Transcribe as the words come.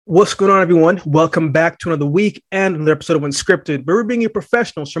What's going on, everyone? Welcome back to another week and another episode of Unscripted, where we're bringing you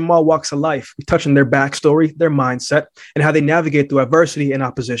professionals from all walks of life. We touch on their backstory, their mindset, and how they navigate through adversity and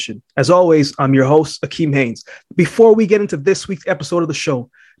opposition. As always, I'm your host, Akeem Haynes. Before we get into this week's episode of the show,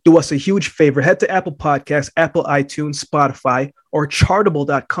 do us a huge favor. Head to Apple Podcasts, Apple iTunes, Spotify, or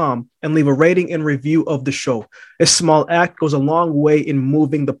chartable.com and leave a rating and review of the show. A small act goes a long way in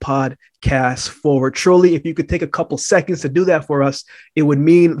moving the podcast forward. Truly, if you could take a couple seconds to do that for us, it would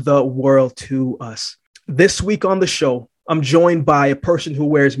mean the world to us. This week on the show, I'm joined by a person who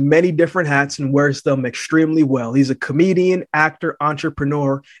wears many different hats and wears them extremely well. He's a comedian, actor,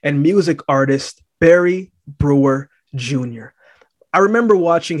 entrepreneur, and music artist, Barry Brewer Jr. I remember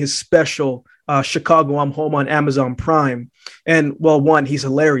watching his special, Chicago, I'm Home, on Amazon Prime. And well, one, he's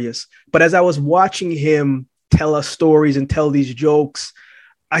hilarious. But as I was watching him tell us stories and tell these jokes,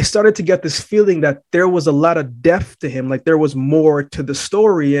 I started to get this feeling that there was a lot of depth to him, like there was more to the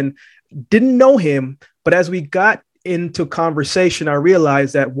story, and didn't know him. But as we got into conversation, I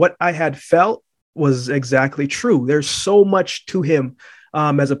realized that what I had felt was exactly true. There's so much to him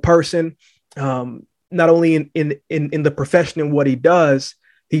as a person. Not only in the profession and what he does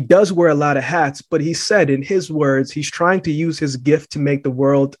wear a lot of hats, but he said in his words, he's trying to use his gift to make the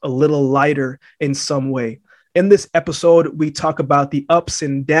world a little lighter in some way. In this episode, we talk about the ups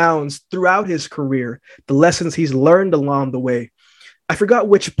and downs throughout his career, the lessons he's learned along the way. I forgot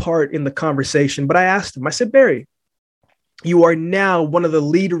which part in the conversation, but I asked him, I said, Barry, you are now one of the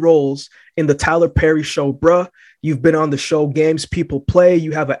lead roles in the Tyler Perry show, bruh. You've been on the show Games People Play.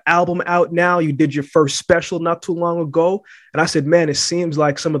 You have an album out now. You did your first special not too long ago. And I said, man, it seems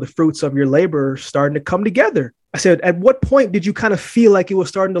like some of the fruits of your labor are starting to come together. I said, at what point did you kind of feel like it was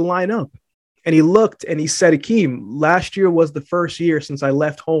starting to line up? And he looked and he said, Akeem, last year was the first year since I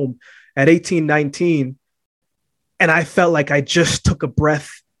left home at 18, 19. And I felt like I just took a breath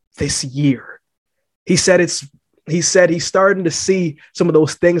this year. He said he's starting to see some of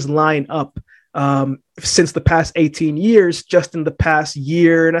those things line up since the past 18 years, just in the past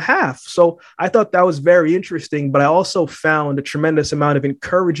year and a half. So I thought that was very interesting, but I also found a tremendous amount of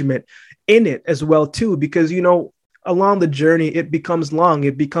encouragement in it as well, too, because, you know, along the journey, it becomes long.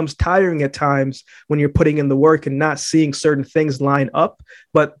 It becomes tiring at times when you're putting in the work and not seeing certain things line up.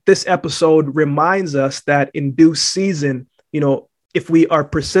 But this episode reminds us that in due season, you know, if we are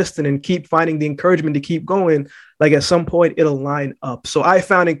persistent and keep finding the encouragement to keep going, like at some point it'll line up. So I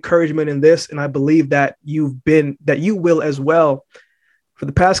found encouragement in this, and I believe that you will as well. For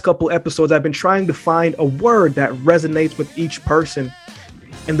the past couple episodes, I've been trying to find a word that resonates with each person.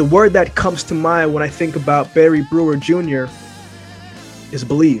 And the word that comes to mind when I think about Barry Brewer Jr. is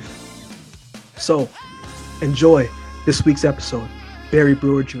believe. So enjoy this week's episode, Barry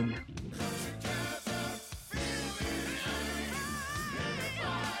Brewer Jr.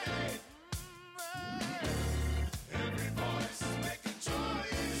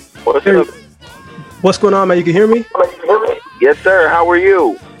 What's going on, man? You can hear me? Yes, sir. How are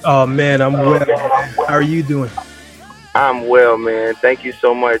you? Oh, man, I'm well. How are you doing? I'm well, man. Thank you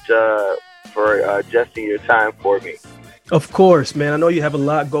so much for adjusting your time for me. Of course, man. I know you have a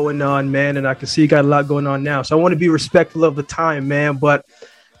lot going on, man, and I can see you got a lot going on now. So I want to be respectful of the time, man, but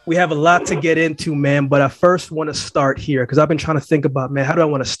we have a lot to get into, man. But I first want to start here because I've been trying to think about, man, how do I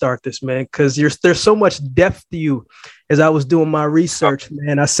want to start this, man? Because there's so much depth to you. As I was doing my research,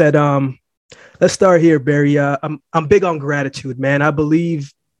 man, I said, let's start here, Barry. I'm big on gratitude, man. I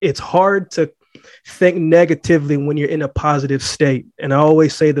believe it's hard to think negatively when you're in a positive state. And I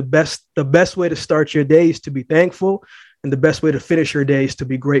always say the best way to start your day is to be thankful, and the best way to finish your day is to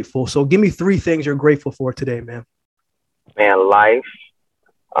be grateful. So give me 3 things you're grateful for today, man. Man, life.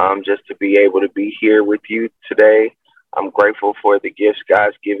 Just to be able to be here with you today. I'm grateful for the gifts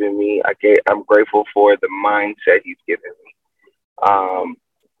God's given me. I'm grateful for the mindset He's given me.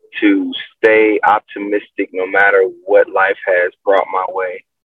 To stay optimistic no matter what life has brought my way.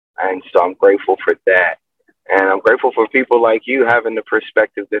 And so I'm grateful for that. And I'm grateful for people like you having the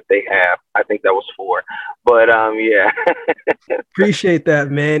perspective that they have. I think that was 4. But yeah. Appreciate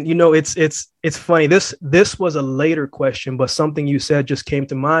that, man. You know, it's funny. This was a later question, but something you said just came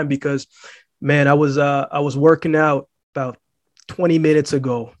to mind because, man, I was working out about 20 minutes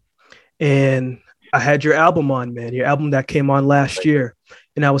ago, and I had your album on, man, your album that came on last year.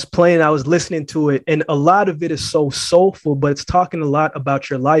 And I was listening to it, and a lot of it is so soulful, but it's talking a lot about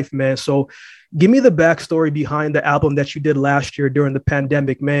your life, man. So give me the backstory behind the album that you did last year during the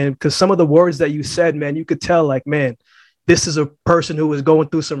pandemic, man, because some of the words that you said, man, you could tell like, man, this is a person who was going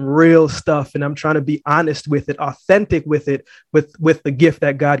through some real stuff, and I'm trying to be honest with it, authentic with it, with the gift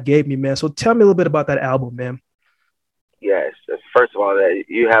that God gave me, man. So tell me a little bit about that album, man. Yes. First of all, that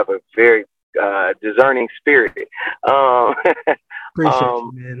you have a very discerning spirit. Um, Appreciate you,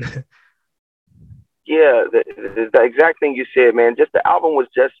 um, man. yeah, the exact thing you said, man. Just the album was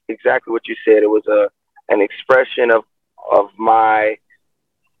just exactly what you said. It was an expression of my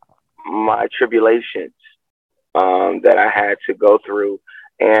tribulations that I had to go through,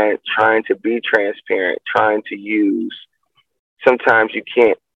 and trying to be transparent, trying to use. Sometimes you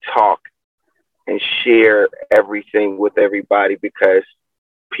can't talk and share everything with everybody because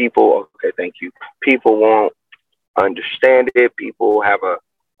people, okay, thank you. People won't understand it. People have a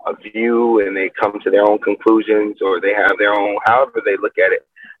view and they come to their own conclusions, or they have their own, however they look at it.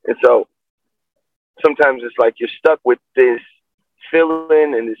 And so sometimes it's like you're stuck with this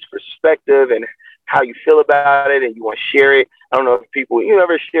feeling and this perspective and how you feel about it, and you want to share it. I don't know if people, you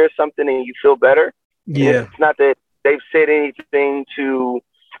ever share something and you feel better. And Yeah. it's not that they've said anything to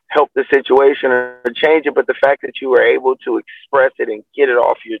help the situation or change it, but the fact that you were able to express it and get it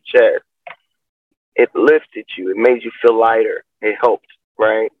off your chest, it lifted you. It made you feel lighter. It helped,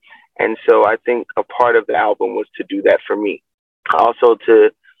 right? And so I think a part of the album was to do that for me. Also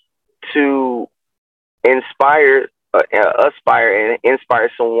to inspire, aspire, and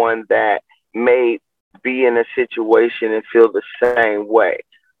inspire someone that may be in a situation and feel the same way,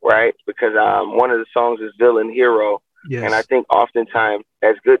 right? Because one of the songs is Villain Hero. Yes. And I think oftentimes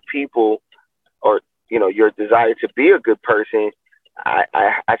as good people, or, you know, your desire to be a good person,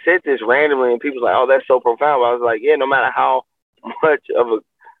 I said this randomly and people were like, oh, that's so profound. But I was like, yeah, no matter how much of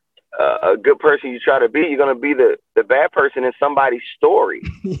a good person you try to be, you're going to be the bad person in somebody's story.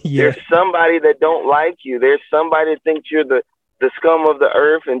 Yeah. There's somebody that don't like you. There's somebody that thinks you're the scum of the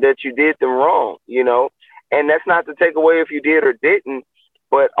earth and that you did them wrong, you know? And that's not to take away if you did or didn't,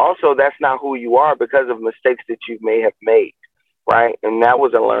 but also that's not who you are because of mistakes that you may have made, right? And that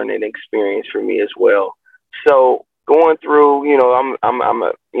was a learning experience for me as well. So going through, you know, I'm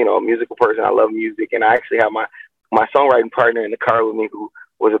a, you know, a musical person. I love music, and I actually have my songwriting partner in the car with me who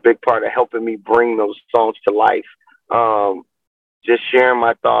was a big part of helping me bring those songs to life. Just sharing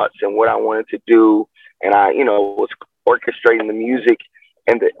my thoughts and what I wanted to do, and I, you know, was orchestrating the music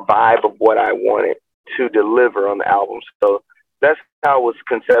and the vibe of what I wanted to deliver on the album. So that's how it was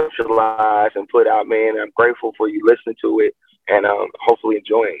conceptualized and put out, man. I'm grateful for you listening to it and hopefully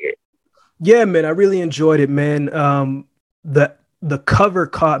enjoying it. Yeah, man, I really enjoyed it, man. The cover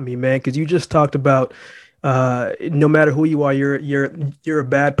caught me, man, because you just talked about no matter who you are, you're a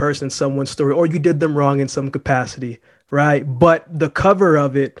bad person in someone's story, or you did them wrong in some capacity, right? But the cover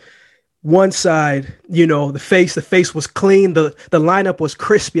of it, one side, you know, the face was clean, the lineup was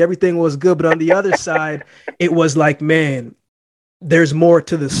crispy, everything was good, but on the other side, it was like, man, there's more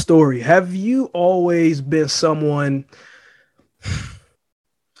to the story. Have you always been someone?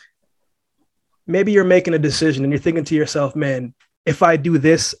 Maybe you're making a decision and you're thinking to yourself, man, if I do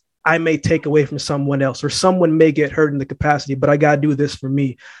this, I may take away from someone else, or someone may get hurt in the capacity, but I got to do this for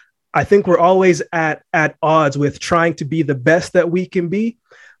me. I think we're always at odds with trying to be the best that we can be,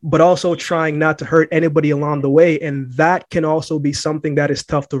 but also trying not to hurt anybody along the way. And that can also be something that is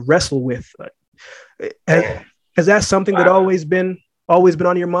tough to wrestle with. Has that something that always been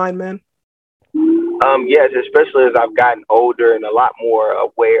on your mind, man? Yes, especially as I've gotten older and a lot more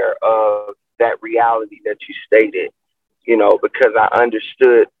aware of that reality that you stated, you know, because I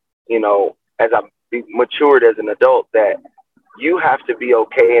understood, you know, as I matured as an adult, that you have to be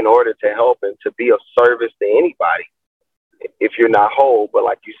okay in order to help and to be of service to anybody if you're not whole. But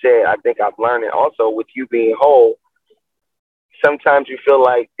like you said, I think I've learned it also with you being whole. Sometimes you feel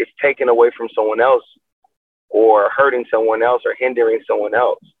like it's taken away from someone else or hurting someone else or hindering someone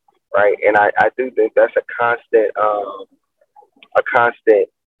else, right? And I do think that's a constant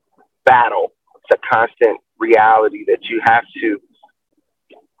battle. It's a constant reality that you have to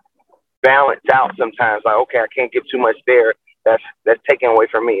balance out sometimes. Like, okay, I can't give too much there. That's taken away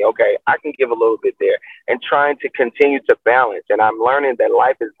from me. Okay, I can give a little bit there, and trying to continue to balance. And I'm learning that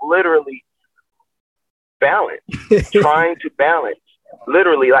life is literally balance, trying to balance,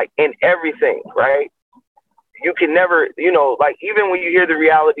 literally, like in everything, right? You can never, you know, like even when you hear the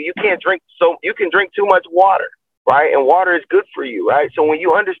reality, you can drink too much water, right? And water is good for you, right? So when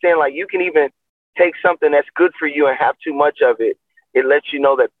you understand, like, you can even take something that's good for you and have too much of it, it lets you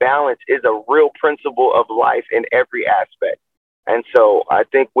know that balance is a real principle of life in every aspect. And so I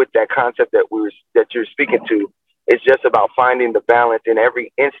think with that concept that you're speaking to, it's just about finding the balance in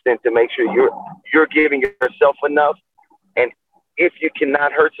every instant to make sure you're giving yourself enough. And if you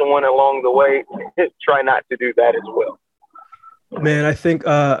cannot hurt someone along the way, try not to do that as well. Man, I think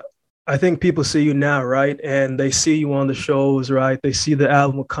I think people see you now, right? And they see you on the shows, right? They see the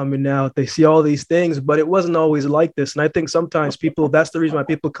album coming out, they see all these things, but it wasn't always like this. And I think sometimes people, that's the reason why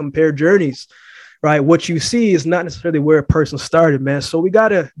people compare journeys, right? What you see is not necessarily where a person started, man. So we got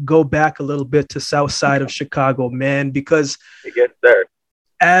to go back a little bit to South Side of Chicago, man, because Yes, sir.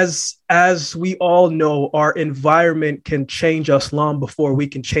 as we all know, our environment can change us long before we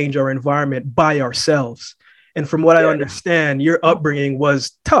can change our environment by ourselves. And from what I understand, your upbringing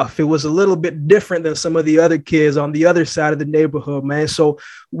was tough. It was a little bit different than some of the other kids on the other side of the neighborhood, man. So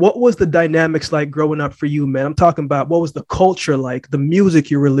what was the dynamics like growing up for you, man? I'm talking about what was the culture like, the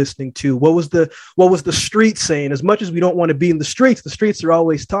music you were listening to? What was the street saying? As much as we don't want to be in the streets are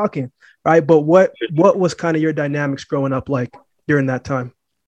always talking, right? But what was kind of your dynamics growing up like during that time?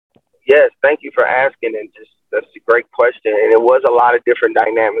 Yes, thank you for asking, and just that's a great question. And it was a lot of different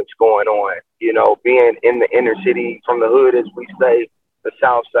dynamics going on. You know, being in the inner city, from the hood, as we say, the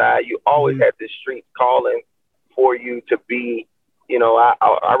South Side, you always had the streets calling for you to be. You know,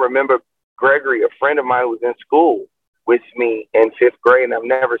 I remember Gregory, a friend of mine, was in school with me in fifth grade, and I've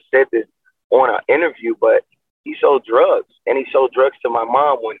never said this on an interview, but he sold drugs, and he sold drugs to my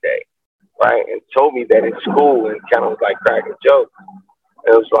mom one day, right, and told me that in school, and kind of was like cracking jokes.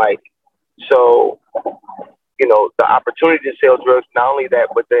 It was like, so, you know, the opportunity to sell drugs, not only that,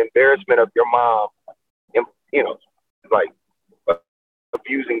 but the embarrassment of your mom, you know, like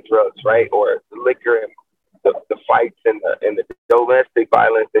abusing drugs, right? Or liquor and the fights and the domestic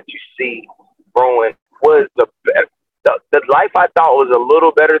violence that you see growing was the life I thought was a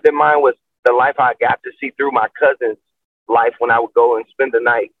little better than mine was the life I got to see through my cousin's life when I would go and spend the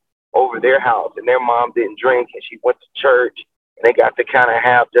night over their house, and their mom didn't drink and she went to church, and they got to kind of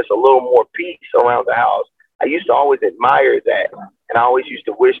have just a little more peace around the house. I used to always admire that, and I always used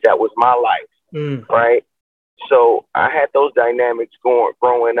to wish that was my life, right? So I had those dynamics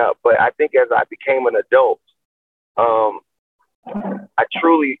growing up, but I think as I became an adult, I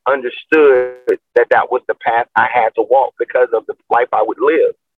truly understood that was the path I had to walk because of the life I would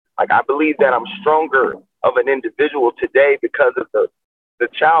live. Like, I believe that I'm stronger of an individual today because of the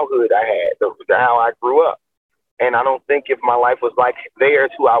childhood I had, how I grew up. And I don't think if my life was like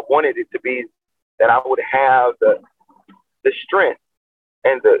theirs, who I wanted it to be, that I would have the strength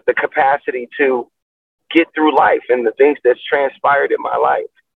and the capacity to get through life and the things that's transpired in my life.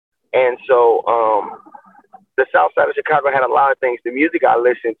 And so the South Side of Chicago had a lot of things. The music I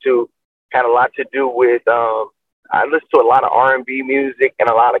listened to had a lot to do with, I listened to a lot of R&B music and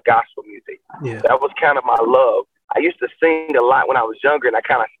a lot of gospel music. Yeah. That was kind of my love. I used to sing a lot when I was younger, and I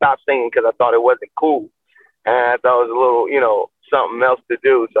kind of stopped singing because I thought it wasn't cool. And I thought it was a little, you know, something else to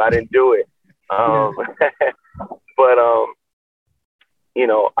do, so I didn't do it. But, you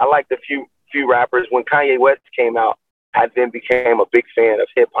know, I liked a few rappers. When Kanye West came out, I then became a big fan of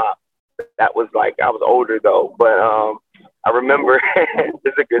hip hop. That was like, I was older though, but I remember,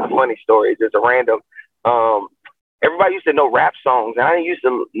 this is a good funny story, just a random, everybody used to know rap songs, and I didn't used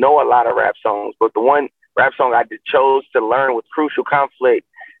to know a lot of rap songs, but the one rap song I chose to learn was Crucial Conflict,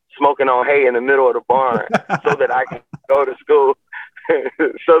 Smoking on Hay in the Middle of the Barn, so that I can go to school,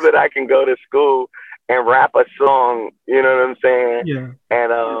 and rap a song, you know what I'm saying? Yeah.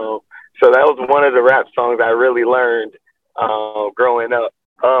 And so that was one of the rap songs I really learned growing up.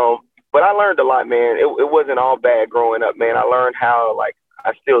 But I learned a lot, man. It wasn't all bad growing up, man. I learned how, like,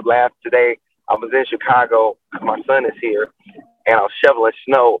 I still laugh today. I was in Chicago, my son is here, and I was shoveling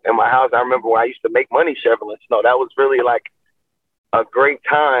snow in my house. I remember when I used to make money shoveling snow. That was really like a great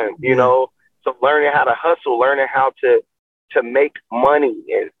time, you know? So learning how to hustle, learning how to make money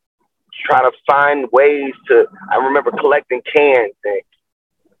and try to find ways to, I remember collecting cans and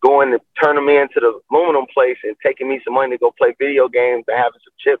going to turn them into the aluminum place and taking me some money to go play video games and having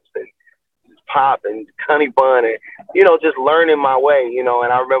some chips and pop and honey bun and, you know, just learning my way, you know.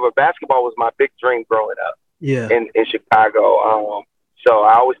 And I remember basketball was my big dream growing up in Chicago. So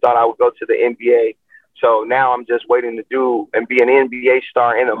I always thought I would go to the NBA. So now I'm just waiting to do and be an NBA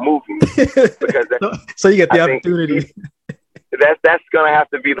star in a movie. Because so you get the opportunity. That's going to have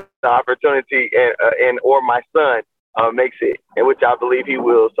to be the opportunity, and or my son makes it, in which I believe he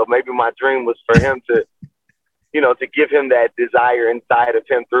will. So maybe my dream was for him to, you know, to give him that desire inside of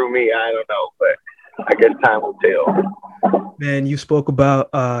him through me. I don't know, but I guess time will tell. Man, you spoke about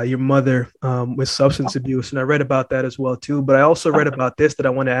your mother with substance abuse, and I read about that as well too. But I also read about this that I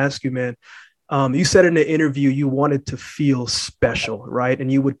want to ask you, man. You said in the interview you wanted to feel special, right?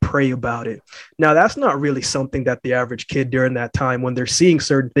 And you would pray about it. Now, that's not really something that the average kid during that time, when they're seeing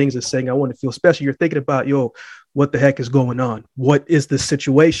certain things and saying, I want to feel special, you're thinking about, yo, what the heck is going on? What is the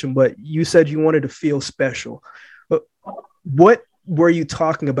situation? But you said you wanted to feel special. But what were you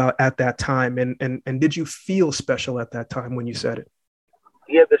talking about at that time? And did you feel special at that time when you said it?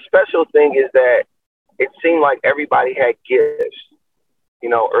 Yeah, the special thing is that it seemed like everybody had gifts. You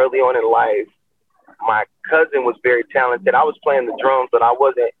know, early on in life, my cousin was very talented. I was playing the drums, but I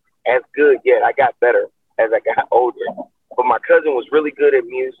wasn't as good yet. I got better as I got older. But my cousin was really good at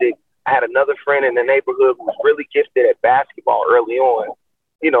music. I had another friend in the neighborhood who was really gifted at basketball early on.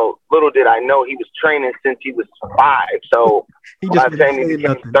 You know, little did I know he was training since he was 5. So by the time he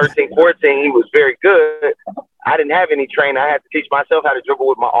became 13, 14, he was very good. I didn't have any training. I had to teach myself how to dribble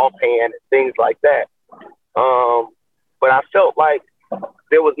with my offhand and things like that. But I felt like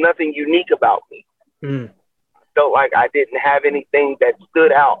there was nothing unique about me. I felt like I didn't have anything that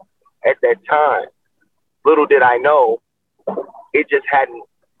stood out at that time. Little did I know, it just hadn't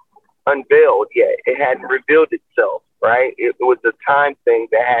unveiled yet. It hadn't revealed itself, right? It was the time thing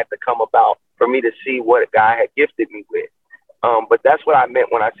that had to come about for me to see what God had gifted me with. But that's what I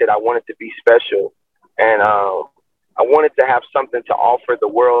meant when I said I wanted to be special. And I wanted to have something to offer the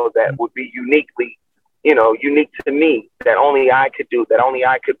world that would be unique to me, that only I could do, that only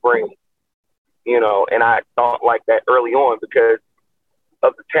I could bring, you know. And I thought like that early on because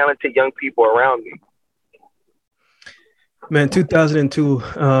of the talented young people around me. Man, 2002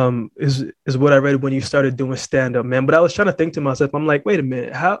 is what I read when you started doing stand-up, man. But I was trying to think to myself, I'm like, wait a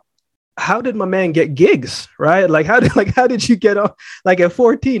minute, how did my man get gigs, right? Like how did you get on? Like at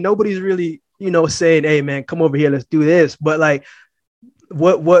 14, nobody's really, you know, saying, hey man, come over here, let's do this. But like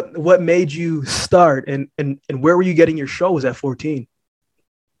what made you start, and where were you getting your shows at 14?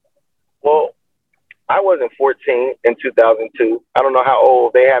 Well, I wasn't 14 in 2002. I don't know how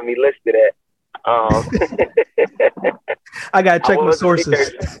old they have me listed at. I gotta check my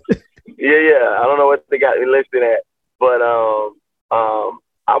sources. Yeah. I don't know what they got me listed at, but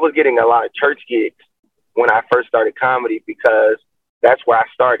I was getting a lot of church gigs when I first started comedy because that's where I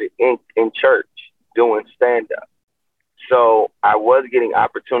started in church doing stand-up. So I was getting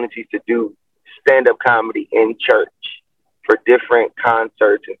opportunities to do stand-up comedy in church for different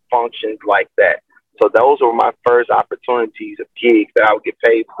concerts and functions like that. So those were my first opportunities of gigs that I would get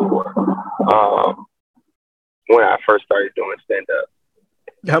paid for when I first started doing stand-up.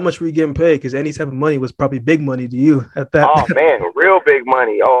 How much were you getting paid? Because any type of money was probably big money to you at that. Oh, man, real big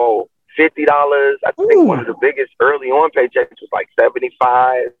money. Oh, $50. I think one of the biggest early on paychecks was like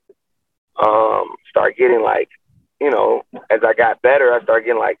 $75. Start getting like, you know, as I got better, I started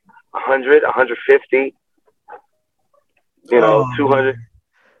getting like 100, 150, you know, 200.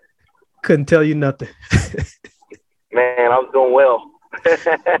 Couldn't tell you nothing. Man, I was doing well.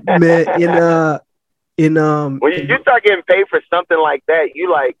 Man, when you start getting paid for something like that, you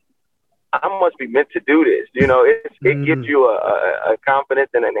like, I must be meant to do this. You know, it gives you a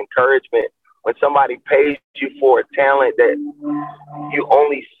confidence and an encouragement when somebody pays you for a talent that you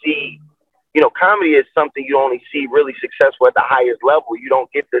only see. You know, comedy is something you only see really successful at the highest level. You don't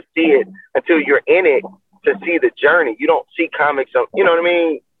get to see it until you're in it to see the journey. You don't see comics, you know what I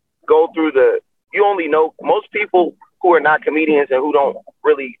mean, go through you only know most people who are not comedians and who don't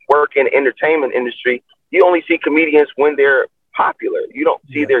really work in the entertainment industry, you only see comedians when they're popular. You don't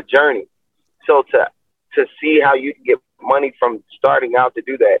see their journey. So to see how you can get money from starting out to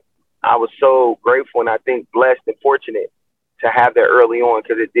do that, I was so grateful and I think blessed and fortunate to have that early on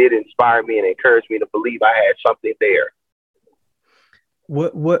because it did inspire me and encourage me to believe I had something there.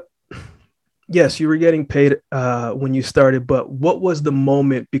 Yes, you were getting paid when you started, but what was the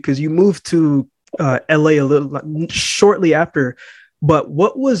moment? Because you moved to LA a little shortly after, but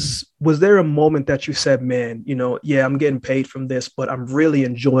was there a moment that you said, man, you know, yeah, I'm getting paid from this, but I'm really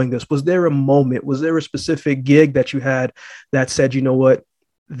enjoying this? Was there a moment? Was there a specific gig that you had that said, you know what,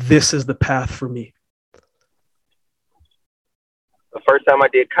 this is the path for me? The first time I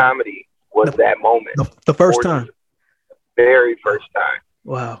did comedy was that moment. The first time? The very first time.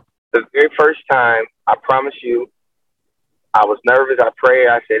 Wow. The very first time, I promise you, I was nervous. I prayed.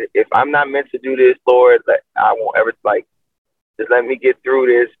 I said, if I'm not meant to do this, Lord, I won't ever, just let me get through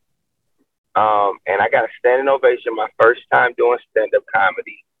this. And I got a standing ovation my first time doing stand-up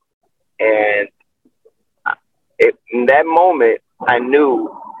comedy. And in that moment, I knew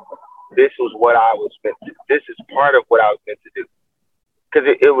this was what I was meant to do. This is part of what I was meant to do.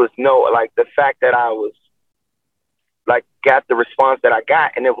 Because it was the fact that I was got the response that I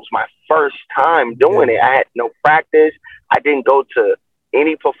got, and it was my first time doing it. I had no practice. I didn't go to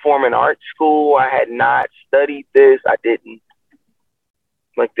any performing arts school. I had not studied this. I didn't,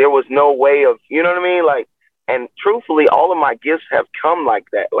 there was no way of, you know what I mean? And truthfully, all of my gifts have come like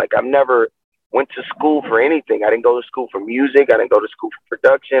that. I've never went to school for anything. I didn't go to school for music. I didn't go to school for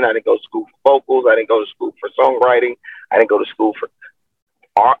production. I didn't go to school for vocals. I didn't go to school for songwriting. I didn't go to school for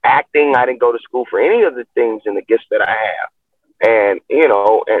acting. I didn't go to school for any of the things and the gifts that I have. And, you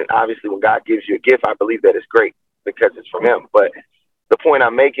know, and obviously when God gives you a gift, I believe that it's great because it's from him. But the point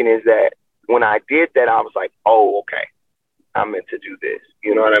I'm making is that when I did that, I was like, oh, okay, I'm meant to do this.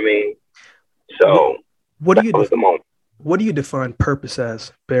 You know what I mean? So what do you was the moment. What do you define purpose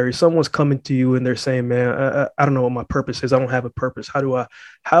as, Barry? Someone's coming to you and they're saying, man, I don't know what my purpose is. I don't have a purpose.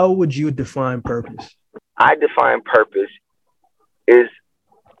 How would you define purpose? I define purpose is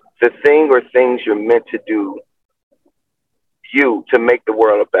the thing or things you're meant to do to make the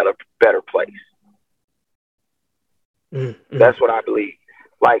world a better place. Mm-hmm. That's what I believe.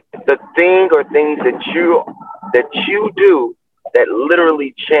 Like the thing or things that you do that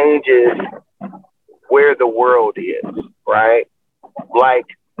literally changes where the world is, right? Like,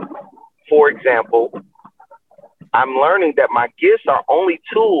 for example, I'm learning that my gifts are only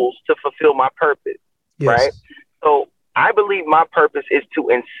tools to fulfill my purpose, yes. Right? So I believe my purpose is to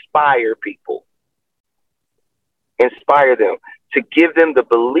inspire people, inspire them, to give them the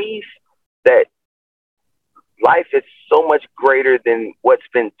belief that life is so much greater than what's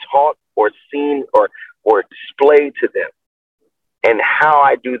been taught or seen or displayed to them. And how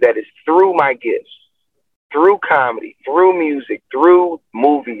I do that is through my gifts, through comedy, through music, through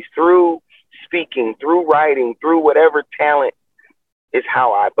movies, through speaking, through writing, through whatever talent is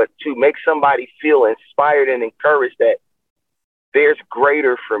but to make somebody feel inspired and encouraged that there's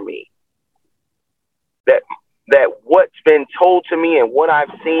greater for me. That what's been told to me and what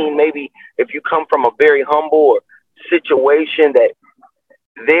I've seen, maybe if you come from a very humble situation, that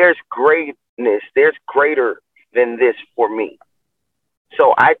there's greatness, there's greater than this for me.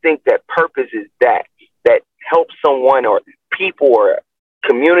 So I think that purpose is that helps someone or people or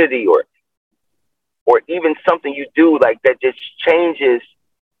community or even something you do like that just changes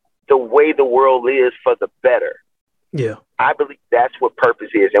the way the world is for the better. Yeah. I believe that's what purpose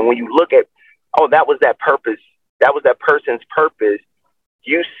is. And when you look at, that was that purpose, that was that person's purpose,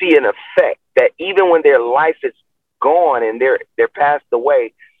 you see an effect that even when their life is gone and they're passed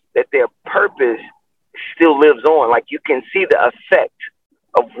away, that their purpose still lives on. Like you can see the effect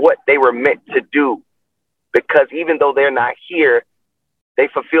of what they were meant to do, because even though they're not here, they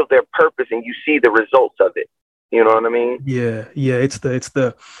fulfilled their purpose and you see the results of it. You know what I mean? Yeah. It's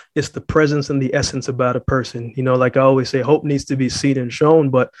the presence and the essence about a person. You know, like I always say, hope needs to be seen and shown.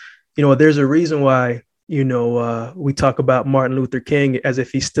 But, you know, there's a reason why, you know, we talk about Martin Luther King as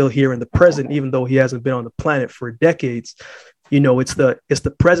if he's still here in the present, even though he hasn't been on the planet for decades. You know, it's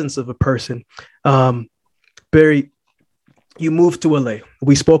the presence of a person. Barry, you moved to LA.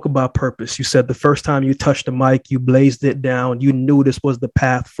 We spoke about purpose. You said the first time you touched the mic, you blazed it down. You knew this was the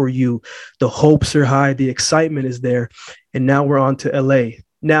path for you. The hopes are high. The excitement is there. And now we're on to LA.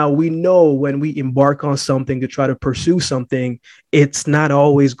 Now we know when we embark on something to try to pursue something, it's not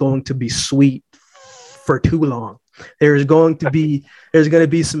always going to be sweet for too long. There's going to be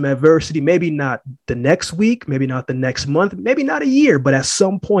some adversity, maybe not the next week, maybe not the next month, maybe not a year, but at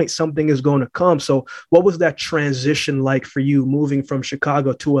some point something is going to come. So what was that transition like for you moving from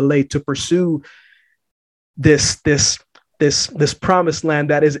Chicago to LA to pursue this promised land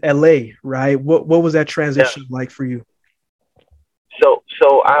that is LA, right? What was that transition like for you?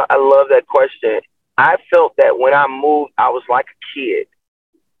 So I love that question. I felt that when I moved, I was like a kid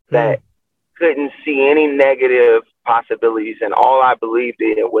that couldn't see any negative possibilities, and all I believed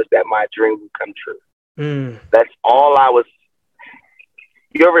in was that my dream would come true. That's all I was.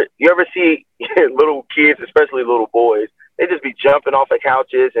 You ever see little kids, especially little boys, they just be jumping off of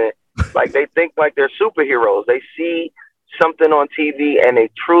couches and like they think like they're superheroes. They see something on TV and they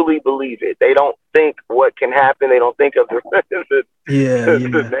truly believe it. They don't think what can happen. They don't think of the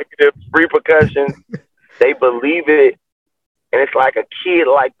negative repercussions. They believe it, and it's like a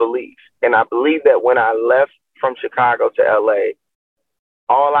kid-like belief. And I believe that when I left from Chicago to LA,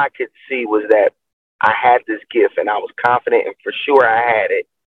 all I could see was that I had this gift and I was confident and for sure I had it.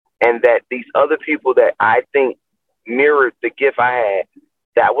 And that these other people that I think mirrored the gift I had,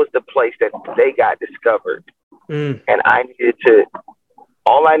 that was the place that they got discovered. And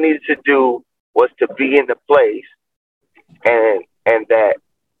all I needed to do was to be in the place and that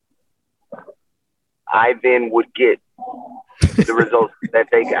I then would get the results that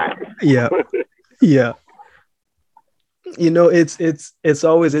they got. Yeah. You know, it's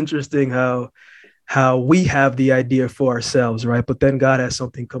always interesting how we have the idea for ourselves, right? But then God has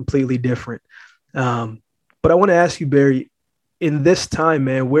something completely different. But I want to ask you, Barry, in this time,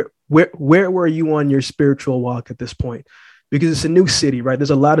 man, where were you on your spiritual walk at this point? because it's a new city, right?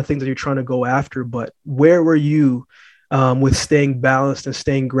 There's a lot of things that you're trying to go after, but where were you with staying balanced and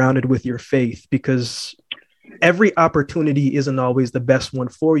staying grounded with your faith? Because every opportunity isn't always the best one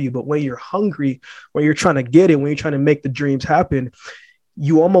for you, but when you're hungry, when you're trying to get it, when you're trying to make the dreams happen,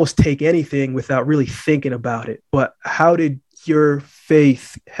 you almost take anything without really thinking about it. But how did your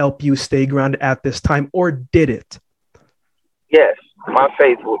faith help you stay grounded at this time, or did it? Yes, my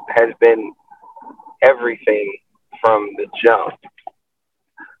faith has been everything from the jump.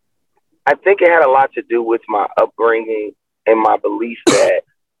 I think it had a lot to do with my upbringing and my belief that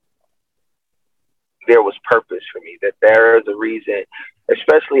there was purpose for me, that there is a reason,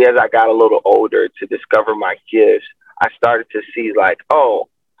 especially as I got a little older to discover my gifts. I started to see like, oh,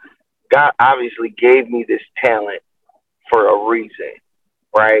 God obviously gave me this talent for a reason,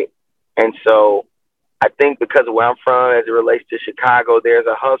 right? And so I think because of where I'm from, as it relates to Chicago, there's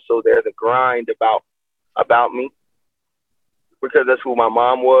a hustle, there's a grind about me, because that's who my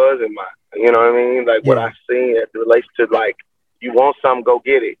mom was, and my, you know what I mean? Like what I've seen as it relates to like, you want something, go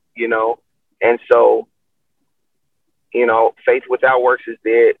get it, you know? And so, you know, faith without works is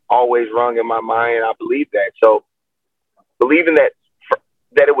dead, always rung in my mind. I believe that. So believing that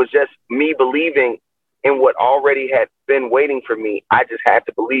it was just me believing in what already had been waiting for me, I just had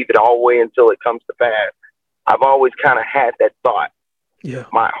to believe it all the way until it comes to pass. I've always kind of had that thought. Yeah.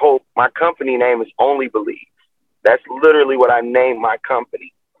 My company name is Only Believe. That's literally what I named my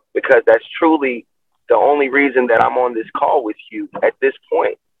company, because that's truly the only reason that I'm on this call with you at this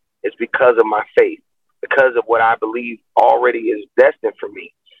point is because of my faith, because of what I believe already is destined for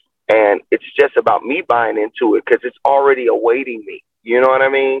me. And it's just about me buying into it because it's already awaiting me. You know what I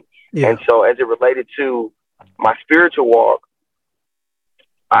mean? Yeah. And so as it related to my spiritual walk,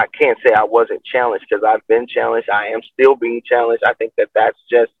 I can't say I wasn't challenged, because I've been challenged. I am still being challenged. I think that that's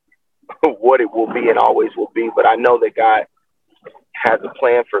just what it will be and always will be. But I know that God has a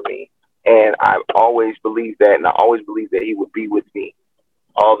plan for me. And I've always believed that. And I always believed that he would be with me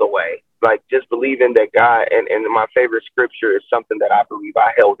all the way. Like just believing that God, and my favorite scripture is something that I believe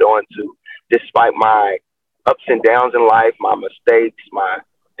I held on to despite my ups and downs in life, my mistakes, my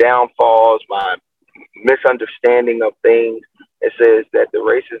downfalls, my misunderstanding of things. It says that the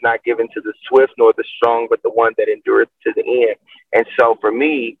race is not given to the swift nor the strong, but the one that endureth to the end. And so for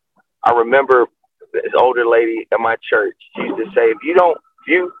me, I remember this older lady at my church, she used to say, if you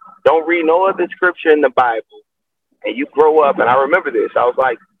don't read no other scripture in the Bible and you grow up, and I remember this, I was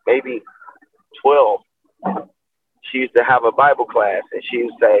like maybe 12. She used to have a Bible class, and she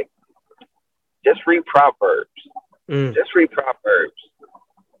would say, just read Proverbs. Just read Proverbs.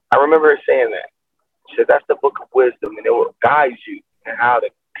 I remember her saying that. She said, that's the book of wisdom, and it will guide you in how to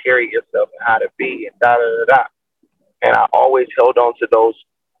carry yourself and how to be, and da-da-da-da. And I always held on to those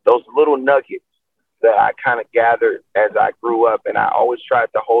little nuggets that I kind of gathered as I grew up, and I always tried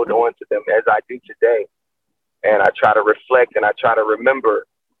to hold on to them as I do today. And I try to reflect, and I try to remember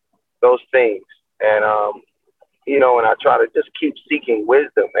those things. And, you know, and I try to just keep seeking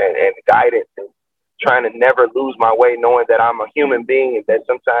wisdom and guidance, and trying to never lose my way, knowing that I'm a human being and that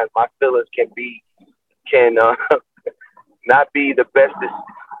sometimes my feelings can not be the best.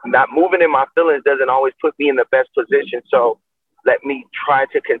 Not moving in my feelings doesn't always put me in the best position. So let me try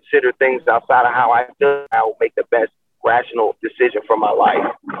to consider things outside of how I feel. I will make the best rational decision for my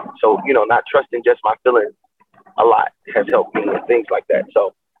life. So, you know, not trusting just my feelings a lot has helped me and things like that.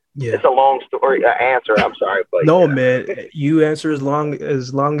 So yeah, it's a long story answer. I'm sorry, but no, man, you answer as long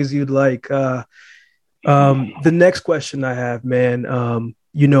as you'd like. The next question I have, man,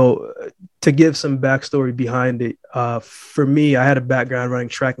 you know, to give some backstory behind it, for me, I had a background running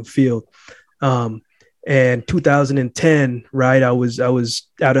track and field. And 2010, right, I was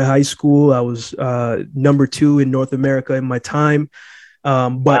out of high school. I was number 2 in North America in my time.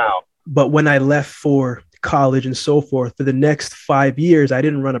 But when I left for college and so forth, for the next 5 years, I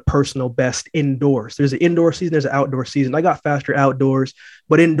didn't run a personal best indoors. There's an indoor season, there's an outdoor season. I got faster outdoors,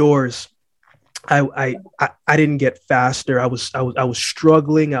 but indoors, I didn't get faster. I was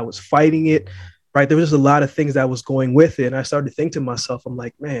struggling. I was fighting it, right? There was just a lot of things that was going with it. And I started to think to myself, I'm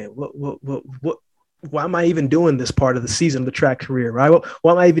like, man, what why am I even doing this part of the season of the track career, right?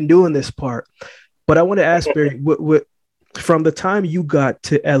 Why am I even doing this part? But I want to ask Barry, what from the time you got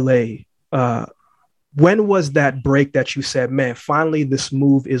to LA, when was that break that you said, man, finally this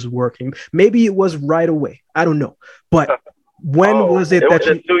move is working? Maybe it was right away. I don't know. But when was it that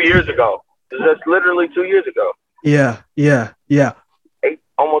was 2 years ago? Just literally 2 years ago. Yeah.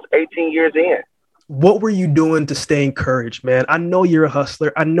 Almost 18 years in. what were you doing to stay encouraged, man? I know you're a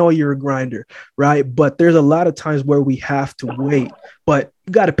hustler. I know you're a grinder, right? But there's a lot of times where we have to wait, but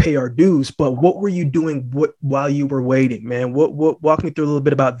you got to pay our dues. But what were you doing while you were waiting, man? What walk me through a little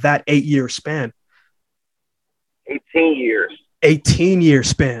bit about that 8-year span. 18 years. 18-year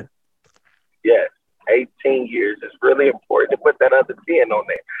span. Yes. 18 years. It's really important to put that other 10 on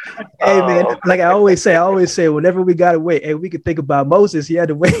there. Hey man, like I always say, whenever we gotta wait, hey, we could think about Moses. He had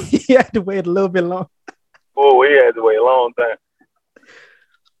to wait. He had to wait a little bit long. Oh, he had to wait a long time.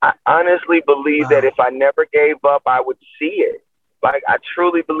 I honestly believe that if I never gave up, I would see it. Like, I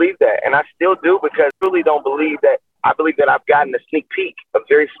truly believe that. And I still do, because I really don't believe that. I believe that I've gotten a sneak peek, a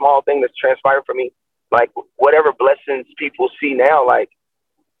very small thing that's transpired for me. Like, whatever blessings people see now, like,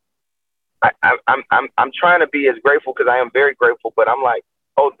 I'm trying to be as grateful, because I am very grateful, but I'm like,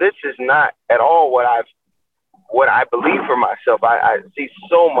 oh, this is not at all what I believe for myself. I see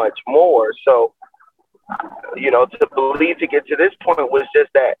so much more. So, to believe to get to this point was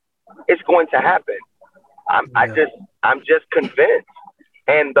just that it's going to happen. I'm just convinced.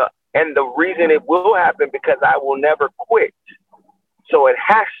 And the reason it will happen, because I will never quit. So it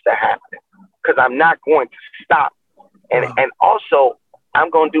has to happen, because I'm not going to stop. And also, I'm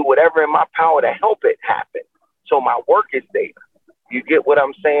going to do whatever in my power to help it happen. So my work is there. You get what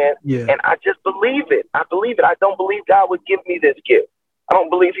I'm saying? Yeah. And I just believe it. I believe it. I don't believe God would give me this gift. I don't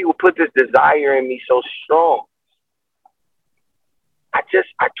believe he would put this desire in me so strong. I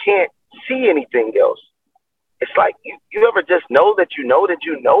can't see anything else. It's like, you ever just know that you know that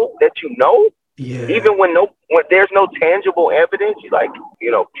you know that you know? Yeah. Even when there's no tangible evidence,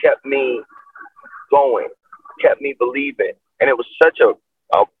 kept me going, kept me believing. And it was such a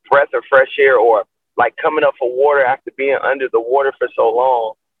breath of fresh air, or like coming up for water after being under the water for so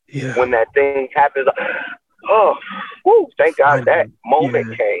long. Yeah. When that thing happens, thank God that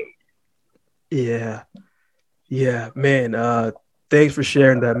moment came. Yeah. Yeah, man. Thanks for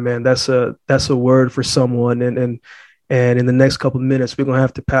sharing that, man. That's a word for someone. And in the next couple of minutes, we're gonna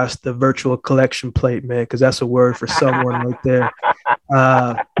have to pass the virtual collection plate, man, because that's a word for someone right there.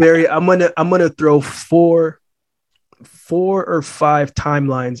 Barry, I'm gonna throw four or five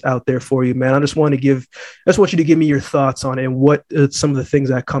timelines out there for you, man. I just want you to give me your thoughts on it and what some of the things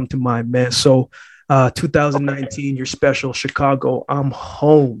that come to mind, man. So 2019, your special Chicago, I'm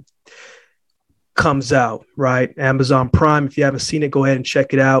Home, comes out, right? Amazon Prime. If you haven't seen it, go ahead and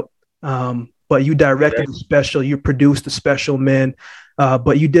check it out. But you directed the special, you produced the special, man.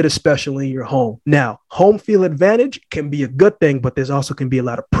 But you did a special in your home. Now, home field advantage can be a good thing, but there's also can be a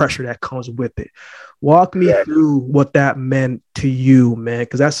lot of pressure that comes with it. Walk me through what that meant to you, man,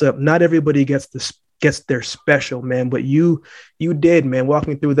 because not everybody gets their special, man, but you did, man. Walk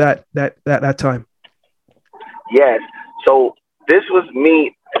me through that time. Yes. So this was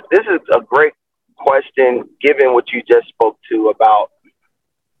me. This is a great question, given what you just spoke to about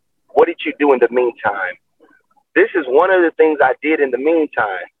what did you do in the meantime. This is one of the things I did in the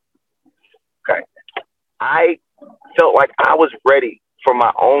meantime. Okay. I felt like I was ready for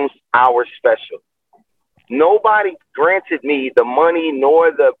my own hour special. Nobody granted me the money,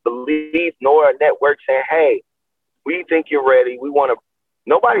 nor the belief, nor a network saying, hey, we think you're ready. We want to.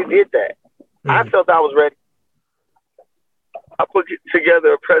 Nobody did that. I felt I was ready. I put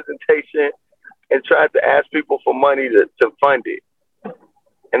together a presentation and tried to ask people for money to fund it.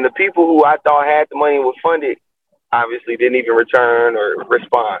 And the people who I thought had the money and would fund it obviously didn't even return or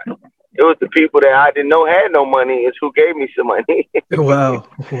respond. It was the people that I didn't know had no money is who gave me some money.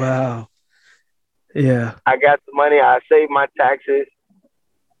 Wow. Yeah. I got the money. I saved my taxes.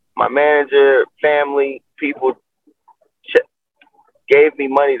 My manager, family, people gave me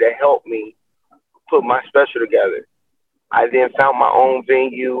money to help me put my special together. I then found my own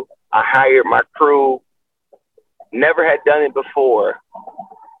venue. I hired my crew. Never had done it before.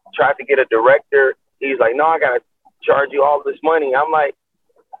 Tried to get a director. He's like, no, I got to charge you all this money. I'm like,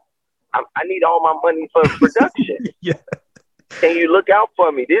 I need all my money for production. Yeah. Can you look out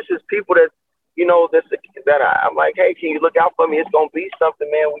for me? This is people that, I'm like, hey, can you look out for me? It's going to be something,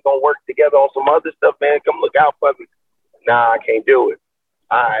 man. We're going to work together on some other stuff, man. Come look out for me. Nah, I can't do it.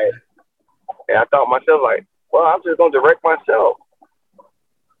 All right. And I thought myself like, well, I'm just going to direct myself.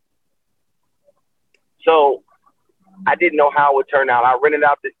 So I didn't know how it would turn out. I rented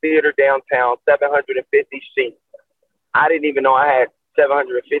out the theater downtown, 750 seats. I didn't even know I had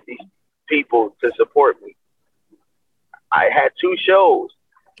 750 people to support me. I had 2 shows.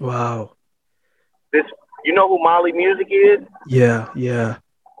 Wow. You know who Molly Music is? Yeah.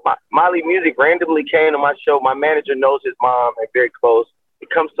 Molly Music randomly came to my show. My manager knows his mom and very close. He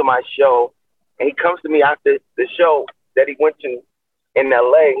comes to my show, and he comes to me after the show that he went to in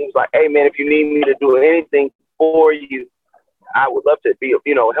LA. He was like, hey man, if you need me to do anything for you, I would love to be,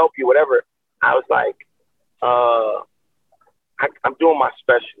 help you, whatever. I was like, I'm doing my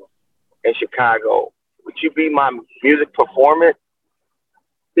special in Chicago. Would you be my music performance?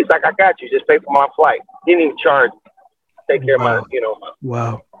 He's like, I got you. Just pay for my flight. He didn't even charge me. Take care of my.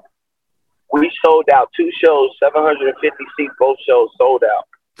 Wow. We sold out 2 shows, 750 seats, both shows sold out.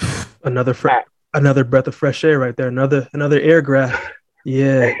 Another breath of fresh air right there. Another air grab.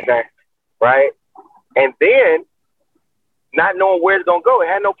 Yeah. Exactly. Right. And then not knowing where it's gonna go, it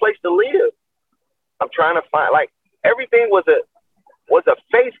had no place to live. I'm trying to find, like, everything was a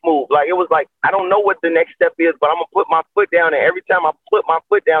faith move. Like, it was like, I don't know what the next step is, but I'm gonna put my foot down, and every time I put my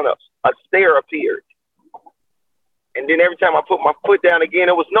foot down, a stair appeared. And then every time I put my foot down again,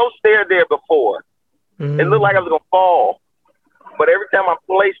 there was no stair there before. It looked like I was gonna fall. But every time I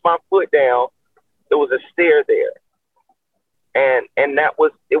placed my foot down, there was a stair there. And that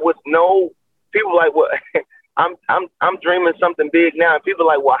was, it was no, people like, well, I'm dreaming something big now. And people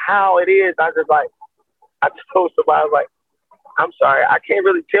like, well, how it is? I told somebody, I was like, I'm sorry, I can't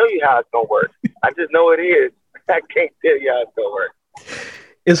really tell you how it's gonna work. I just know it is. I can't tell you how it's gonna work.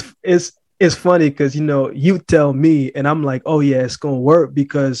 It's funny because, you tell me and I'm like, oh yeah, it's going to work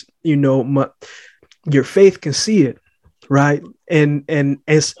because, your faith can see it. Right. And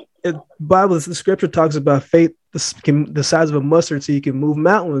as Bible, the scripture talks about faith, the size of a mustard seed can move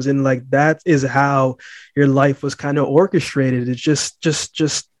mountains. And like, that is how your life was kind of orchestrated. It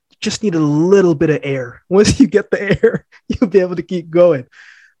just need a little bit of air. Once you get the air, you'll be able to keep going.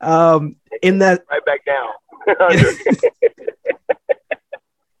 In that right back down.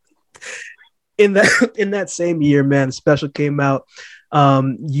 In that same year, man, the special came out.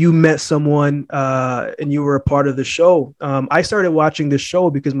 You met someone and you were a part of the show. I started watching this show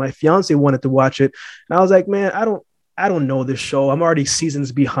because my fiance wanted to watch it. And I was like, man, I don't know this show. I'm already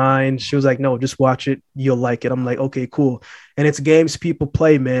seasons behind. She was like, no, just watch it. You'll like it. I'm like, okay, cool. And it's games people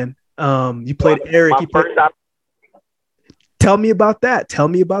play, man. You played Eric. Tell me about that.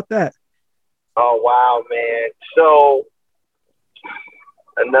 Oh, wow, man. So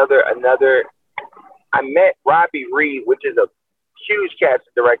another, I met Robbie Reed, which is a huge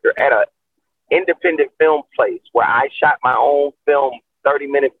casting director, at an independent film place where I shot my own film,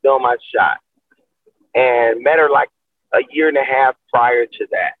 30-minute film I shot, and met her like a year and a half prior to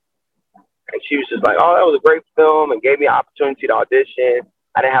that. And she was just like, oh, that was a great film, and gave me an opportunity to audition.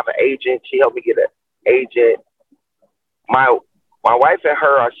 I didn't have an agent. She helped me get an agent. My wife and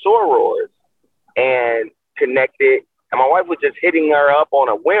her are sorors and connected. And my wife was just hitting her up on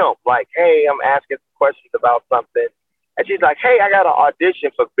a whim, like, hey, I'm asking some questions about something. And she's like, hey, I got an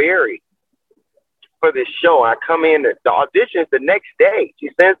audition for Barry for this show. And I come in, the audition's the next day. She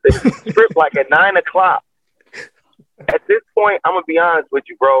sends the script like at 9 o'clock. At this point, I'm going to be honest with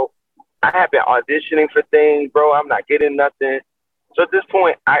you, bro. I have been auditioning for things, bro. I'm not getting nothing. So at this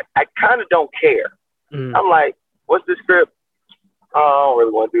point, I kind of don't care. I'm like, what's the script? Oh, I don't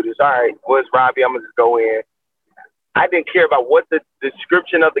really want to do this. All right, what's Robbie? I'm going to just go in. I didn't care about what the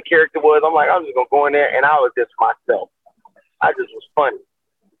description of the character was. I'm like, I'm just going to go in there, and I was just myself. I just was funny.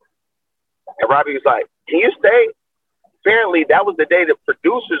 And Robbie was like, can you stay? Apparently, that was the day the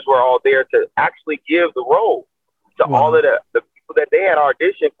producers were all there to actually give the role to all of the people that they had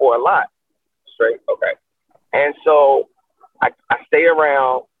auditioned for a lot. Straight? Okay. And so I stay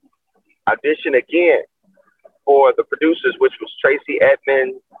around, audition again for the producers, which was Tracy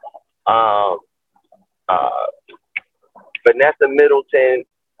Edmonds, Vanessa Middleton.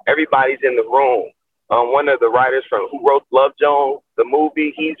 Everybody's in the room. One of the writers who wrote Love Jones, the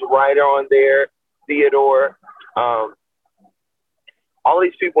movie, he's a writer on there. Theodore. All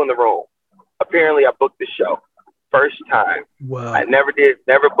these people in the room. Apparently, I booked the show. First time. Wow. I never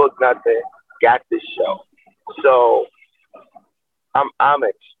booked nothing. Got this show. So I'm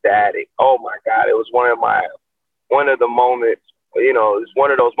ecstatic. Oh my God. It was one of the moments, it's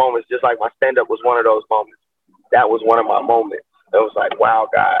one of those moments, just like my stand-up was one of those moments. That was one of my moments. It was like, wow,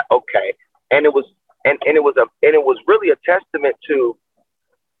 God, okay. And it was really a testament to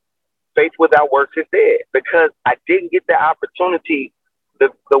faith without works is dead, because I didn't get the opportunity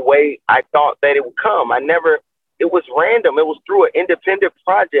the way I thought that it would come. It was random. It was through an independent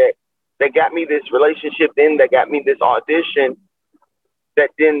project that got me this relationship, then that got me this audition,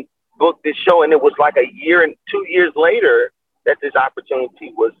 that then booked this show. And it was like a year and 2 years later that this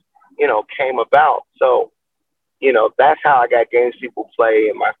opportunity was, came about. So, that's how I got Games People Play,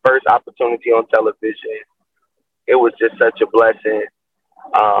 and my first opportunity on television. It was just such a blessing.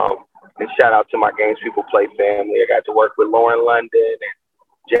 And shout out to my Games People Play family. I got to work with Lauren London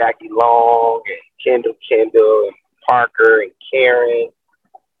and Jackie Long and Kendall, Parker and Karen,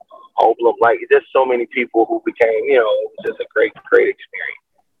 Oblum. Like, there's so many people who became, it was just a great, great experience.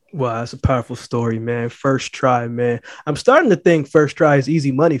 Wow, that's a powerful story, man. First try, man. I'm starting to think first try is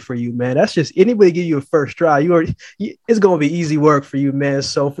easy money for you, man. That's just anybody give you a first try. It's going to be easy work for you, man.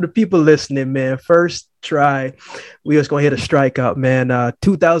 So for the people listening, man, first try, we just going to hit a strikeout, man.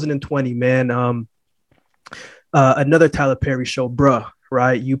 2020, man. Another Tyler Perry show, bruh.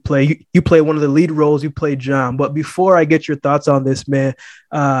 Right, you play one of the lead roles. You play John. But before I get your thoughts on this, man,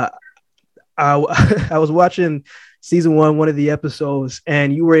 I was watching season one of the episodes,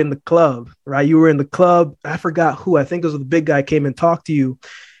 and you were in the club, right? You were in the club. I forgot who. I think it was the big guy came and talked to you,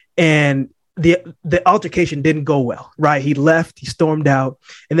 and the altercation didn't go well, right? He left, he stormed out,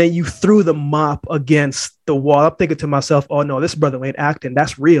 and then you threw the mop against the wall. I'm thinking to myself, oh no, this brother ain't acting.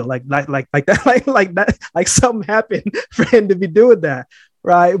 That's real. Like that, like something happened for him to be doing that,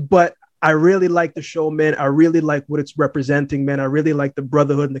 right? But I really like the show, man. I really like what it's representing, man. I really like the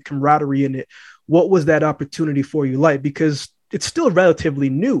brotherhood and the camaraderie in it. What was that opportunity for you like? Because it's still relatively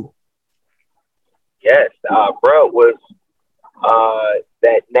new. Yes, bro, it was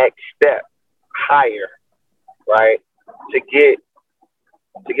that next step higher, right? To get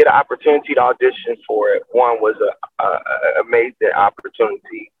an opportunity to audition for it. One was a amazing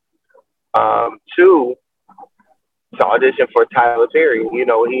opportunity. Two, to audition for Tyler Perry. You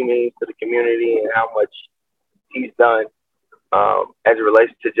know what he means to the community and how much he's done as it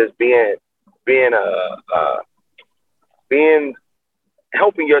relates to just being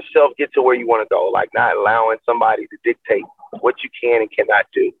helping yourself get to where you want to go, like not allowing somebody to dictate what you can and cannot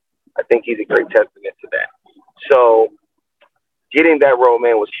do. I think he's a great testament to that. So getting that role,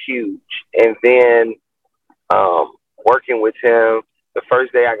 man, was huge. And then working with him, the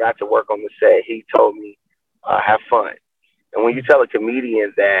first day I got to work on the set, he told me, have fun. And when you tell a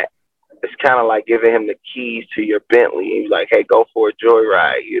comedian that, it's kind of like giving him the keys to your Bentley. He's like, hey, go for a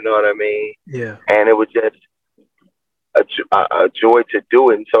joyride. You know what I mean? Yeah. And it was just a joy to do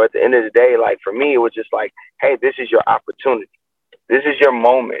it. And so at the end of the day, like for me, it was just like, hey, this is your opportunity. This is your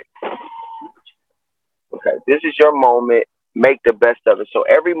moment. Okay, this is your moment. Make the best of it. So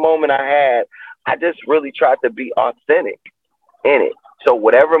every moment I had, I just really tried to be authentic in it. So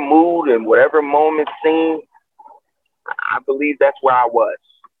whatever mood and whatever moment scene, I believe that's where I was.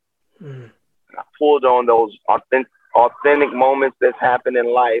 I pulled on those authentic moments that's happened in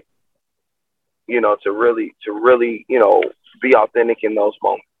life, to really, be authentic in those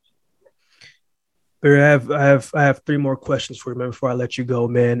moments. Barry, I have three more questions for you, man, before I let you go,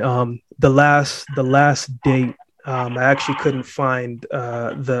 man. The last date, I actually couldn't find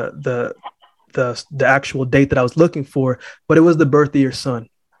the actual date that I was looking for, but it was the birth of your son,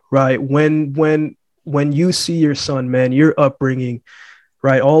 right? When you see your son, man, your upbringing,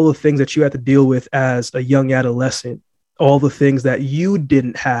 right? All the things that you had to deal with as a young adolescent, all the things that you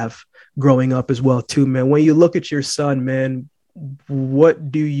didn't have growing up as well, too, man. When you look at your son, man,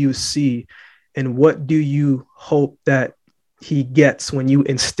 what do you see and what do you hope that he gets when you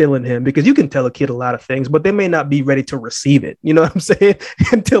instill in him? Because you can tell a kid a lot of things, but they may not be ready to receive it. You know what I'm saying?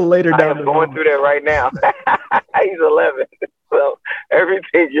 Until later down the road. I'm going through that right now. He's 11. So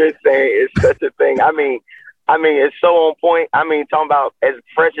everything you're saying is such a thing. I mean, it's so on point. I mean, talking about as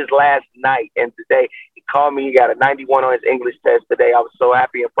fresh as last night and today. He called me. He got a 91 on his English test today. I was so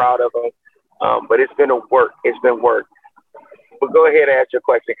happy and proud of him. But it's been work. It's been work. But go ahead and answer your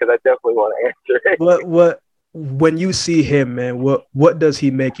question because I definitely want to answer it. What when you see him, man, what does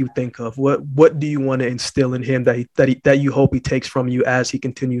he make you think of? What do you want to instill in him that you hope he takes from you as he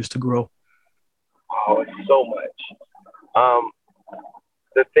continues to grow? Oh, it's so much.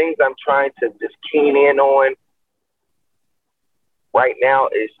 The things I'm trying to just keen in on right now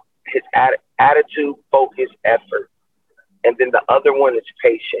is his attitude, focus, effort. And then the other one is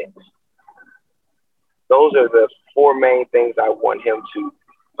patience. Those are the four main things I want him to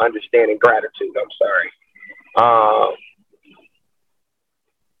understand, and gratitude. I'm sorry.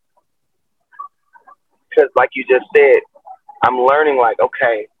 Because like you just said, I'm learning like,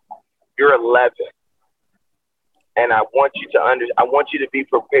 okay, you're 11. And I want you to be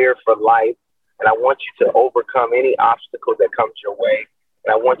prepared for life. And I want you to overcome any obstacle that comes your way.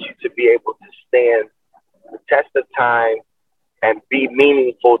 And I want you to be able to stand the test of time and be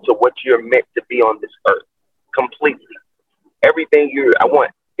meaningful to what you're meant to be on this earth. Completely. Everything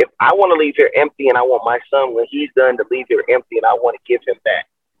if I want to leave here empty, and I want my son, when he's done, to leave here empty, and I want to give him that.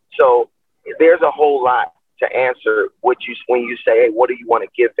 So there's a whole lot to answer when you say, hey, what do you want to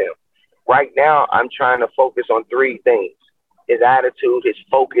give him? Right now, I'm trying to focus on three things: his attitude, his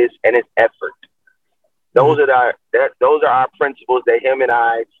focus, and his effort. Those are our principles that him and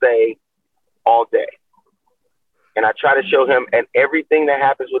I say all day. And I try to show him and everything that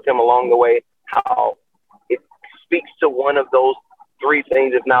happens with him along the way, how it speaks to one of those three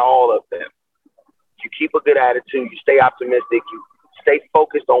things, if not all of them. You keep a good attitude, you stay optimistic, you stay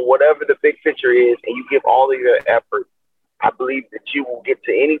focused on whatever the big picture is, and you give all of your effort. I believe that you will get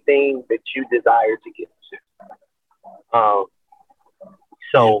to anything that you desire to get to.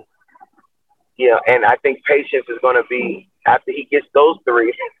 So, yeah, and I think patience is going to be, after he gets those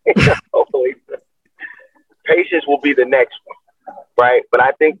three, hopefully, patience will be the next one, right? But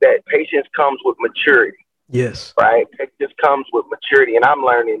I think that patience comes with maturity. Yes. Right? Patience comes with maturity, and I'm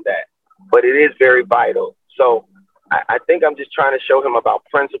learning that. But it is very vital. So I think I'm just trying to show him about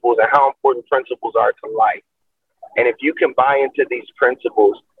principles and how important principles are to life. And if you can buy into these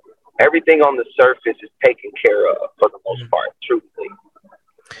principles, everything on the surface is taken care of for the most part, truthfully.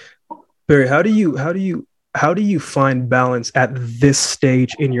 Barry, how do you find balance at this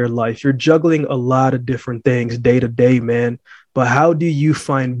stage in your life? You're juggling a lot of different things day to day, man. But how do you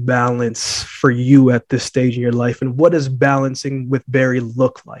find balance for you at this stage in your life? And what does balancing with Barry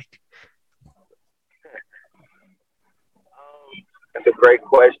look like? That's a great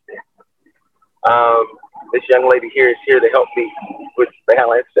question. This young lady here is here to help me with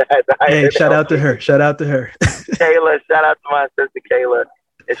balance. Hey, shout out to her. Shout out to her. Kayla, shout out to my sister Kayla.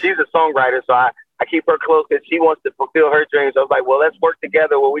 And she's a songwriter, so I keep her close because she wants to fulfill her dreams. I was like, well, let's work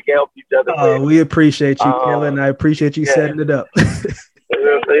together where we can help each other. We appreciate you, Kayla, and I appreciate you setting it up. We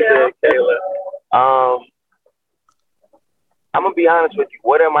appreciate Kayla. I'm gonna be honest with you.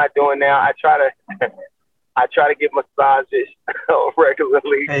 What am I doing now? I try to get massages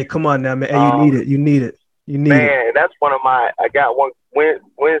regularly. Hey, come on now, man. Hey, you need it. You need it. You need man, it. Man, that's one of my. I got one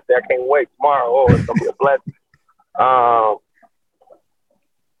Wednesday. I can't wait. Tomorrow, oh, it's gonna be a blessing.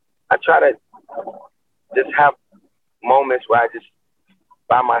 I try to just have moments where I just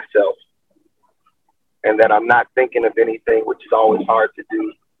by myself, and that I'm not thinking of anything, which is always hard to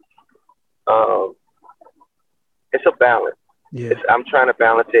do. It's a balance. Yeah. I'm trying to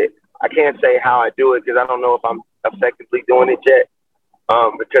balance it. I can't say how I do it because I don't know if I'm effectively doing it yet.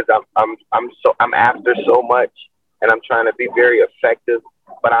 Because I'm after so much, and I'm trying to be very effective.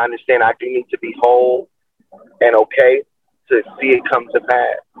 But I understand I do need to be whole and okay to see it come to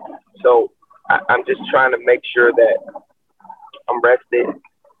pass. So I'm just trying to make sure that I'm rested.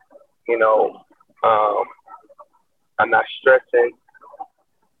 You know, I'm not stressing.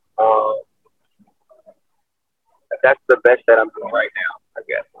 That's the best that I'm doing right now, I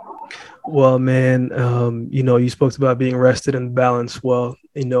guess. Well, man, you spoke about being rested and balanced. Well,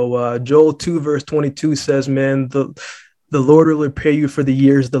 Joel 2 verse 22 says, man, the Lord will repay you for the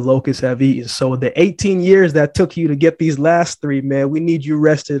years the locusts have eaten. So the 18 years that took you to get these last three, man, we need you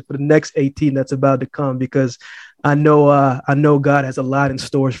rested for the next 18 that's about to come, because I know God has a lot in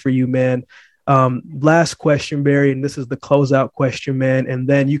stores for you, man. Last question, Barry, and this is the closeout question, man. And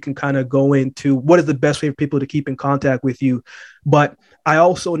then you can kind of go into what is the best way for people to keep in contact with you. But I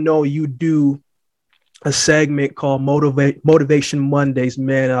also know you do a segment called Motivation Mondays,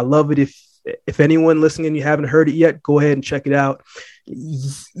 man. I love it. If anyone listening and you haven't heard it yet, go ahead and check it out.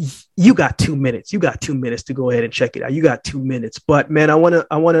 You got 2 minutes. You got 2 minutes to go ahead and check it out. You got 2 minutes. But man, I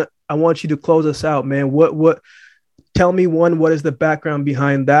want you to close us out, man. Tell me, what is the background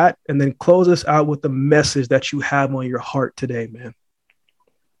behind that? And then close us out with the message that you have on your heart today, man.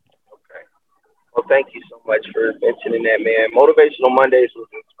 Okay. Well, thank you so much for mentioning that, man. Motivational Mondays was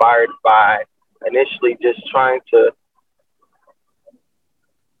inspired by initially just trying to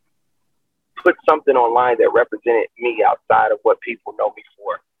put something online that represented me outside of what people know me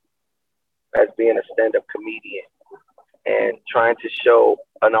for as being a stand-up comedian, and trying to show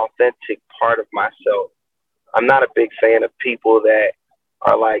an authentic part of myself. I'm not a big fan of people that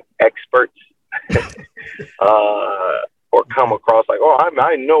are like experts or come across like, oh,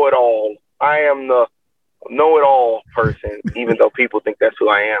 I know it all. I am the know-it-all person, even though people think that's who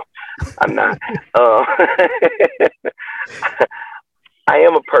I am. I'm not. I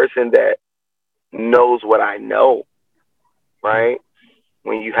am a person that knows what I know, right?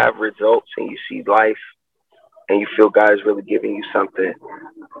 When you have results and you see life and you feel God is really giving you something.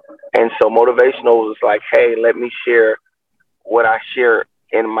 And so motivational was like, hey, let me share what I share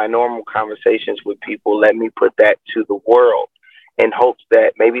in my normal conversations with people. Let me put that to the world in hopes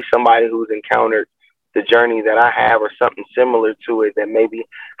that maybe somebody who's encountered the journey that I have or something similar to it, that maybe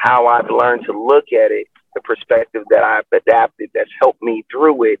how I've learned to look at it, the perspective that I've adapted that's helped me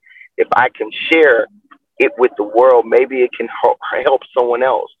through it, if I can share it with the world, maybe it can help someone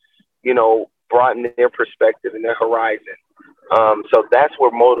else, broaden their perspective and their horizon. So that's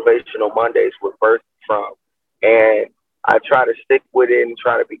where Motivational Mondays were birthed from. And I try to stick with it and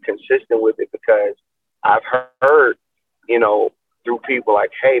try to be consistent with it because I've heard, through people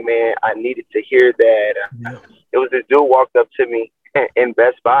like, hey, man, I needed to hear that. Yeah. It was this dude walked up to me in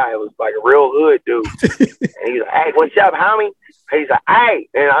Best Buy. It was like a real hood dude. And he's like, hey, what's up, homie? He's like, hey.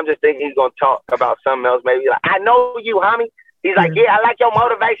 And I'm just thinking he's going to talk about something else. Maybe like, I know you, homie. He's like, yeah, I like your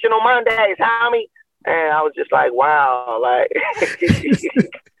motivational Mondays, homie. And I was just like, wow. Like,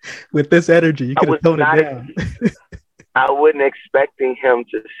 with this energy, you could have toned it down. I wasn't expecting him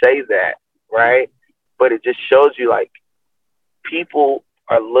to say that, right? But it just shows you, like, people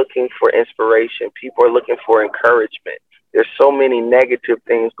are looking for inspiration. People are looking for encouragement. There's so many negative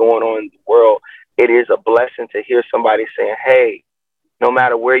things going on in the world. It is a blessing to hear somebody saying, hey, no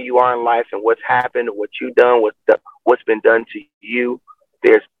matter where you are in life and what's happened or what you've done, what's been done to you,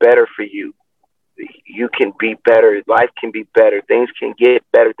 there's better for you. You can be better. Life can be better. Things can get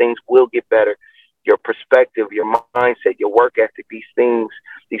better. Things will get better. Your perspective, your mindset, your work ethic, these things,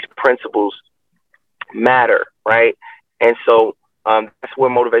 these principles matter, right? And so that's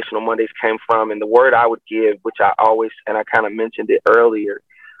where Motivational Mondays came from. And the word I would give, which I always, and I kind of mentioned it earlier,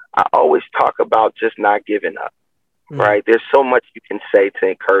 I always talk about just not giving up, right? There's so much you can say to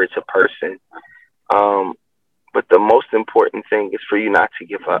encourage a person. But the most important thing is for you not to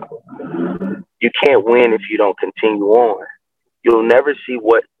give up. You can't win if you don't continue on. You'll never see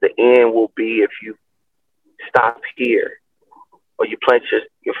what the end will be if you stop here or you plant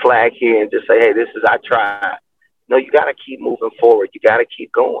your flag here and just say, hey, I tried. No, you got to keep moving forward. You got to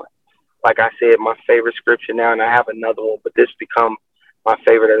keep going. Like I said, my favorite scripture now, and I have another one, but this become my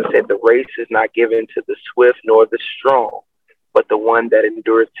favorite. As I said, the race is not given to the swift nor the strong, but the one that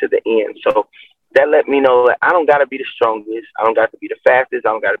endures to the end. So that let me know that I don't got to be the strongest. I don't got to be the fastest. I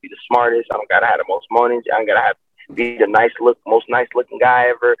don't got to be the smartest. I don't got to have the most money. I don't got to be the most nice looking guy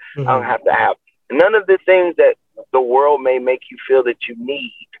ever. I don't have to have none of the things that the world may make you feel that you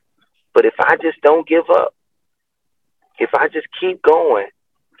need. But if I just don't give up, if I just keep going,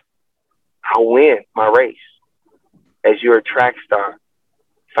 I'll win my race. As you're a track star,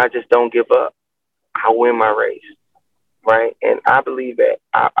 if I just don't give up, I'll win my race, right? And I believe that.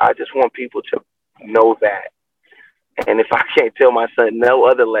 I just want people to know that. And if I can't tell my son no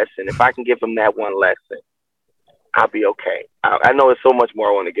other lesson, if I can give him that one lesson, I'll be okay. I know there's so much more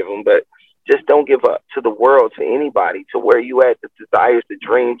I want to give him, but just don't give up to the world, to anybody, to where you at, the desires, the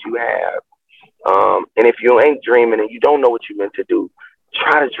dreams you have. And if you ain't dreaming and you don't know what you meant to do,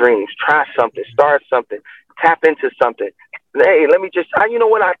 try the dreams, try something, start something, tap into something. Hey, let me just, you know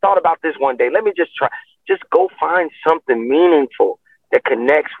what? I thought about this one day. Let me just try, just go find something meaningful that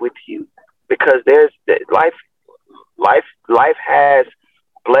connects with you, because there's life has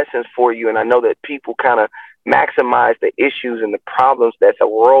blessings for you. And I know that people kind of maximize the issues and the problems that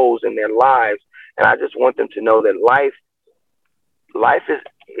arose in their lives. And I just want them to know that life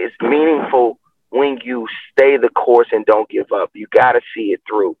is meaningful when you stay the course and don't give up. You got to see it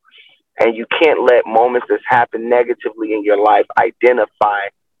through. And you can't let moments that happen negatively in your life identify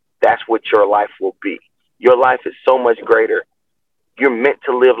that's what your life will be. Your life is so much greater. You're meant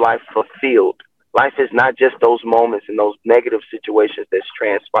to live life fulfilled. Life is not just those moments and those negative situations that's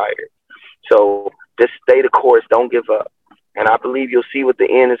transpired. So just stay the course. Don't give up. And I believe you'll see what the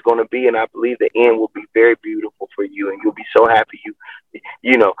end is going to be. And I believe the end will be very beautiful for you. And you'll be so happy.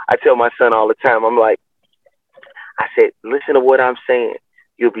 You know, I tell my son all the time, I'm like, I said, listen to what I'm saying.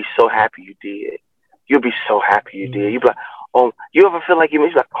 You'll be so happy you did. You'll be so happy you did. You'll be like, oh, you ever feel like you're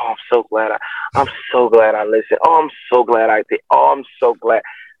like, oh, I'm so glad I listened. Oh, I'm so glad I did. Oh, I'm so glad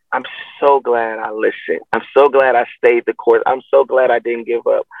I listened. I'm so glad I stayed the course. I'm so glad I didn't give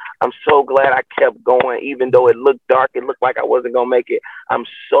up. I'm so glad I kept going, even though it looked dark. It looked like I wasn't going to make it. I'm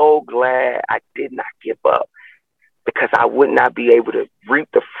so glad I did not give up, because I would not be able to reap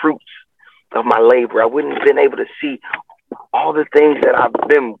the fruits of my labor. I wouldn't have been able to see all the things that I've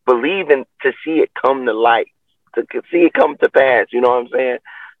been believing to see it come to light, to see it come to pass. You know what I'm saying?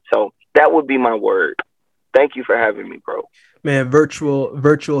 So that would be my word. Thank you for having me, bro. Man, virtual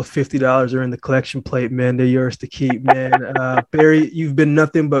 $50 are in the collection plate, man. They're yours to keep, man. Barry, you've been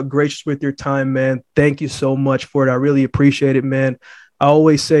nothing but gracious with your time, man. Thank you so much for it. I really appreciate it, man. I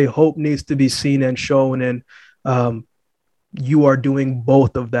always say hope needs to be seen and shown, and you are doing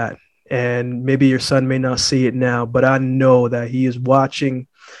both of that. And maybe your son may not see it now, but I know that he is watching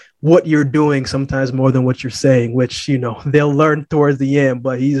what you're doing sometimes more than what you're saying, which, you know, they'll learn towards the end,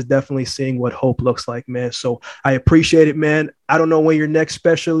 but he's definitely seeing what hope looks like, man. So I appreciate it, man. I don't know when your next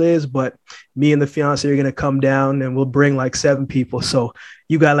special is, but me and the fiance are going to come down and we'll bring like 7 people. So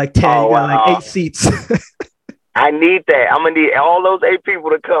you got like 10, you got like 8 seats. I need that. I'm going to need all those 8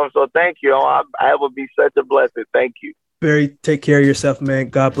 people to come. So thank you. It would be such a blessing. Thank you. Barry, take care of yourself, man.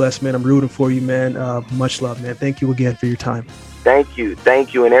 God bless, man. I'm rooting for you, man. Much love, man. Thank you again for your time. Thank you.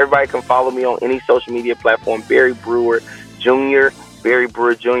 And everybody can follow me on any social media platform, Barry Brewer Jr., Barry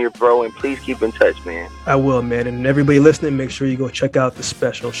Brewer Jr., bro, and please keep in touch, man. I will, man. And everybody listening, make sure you go check out the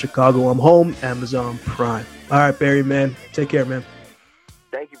special, Chicago I'm Home, Amazon Prime. All right, Barry, man. Take care, man.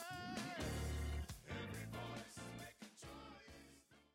 Thank you.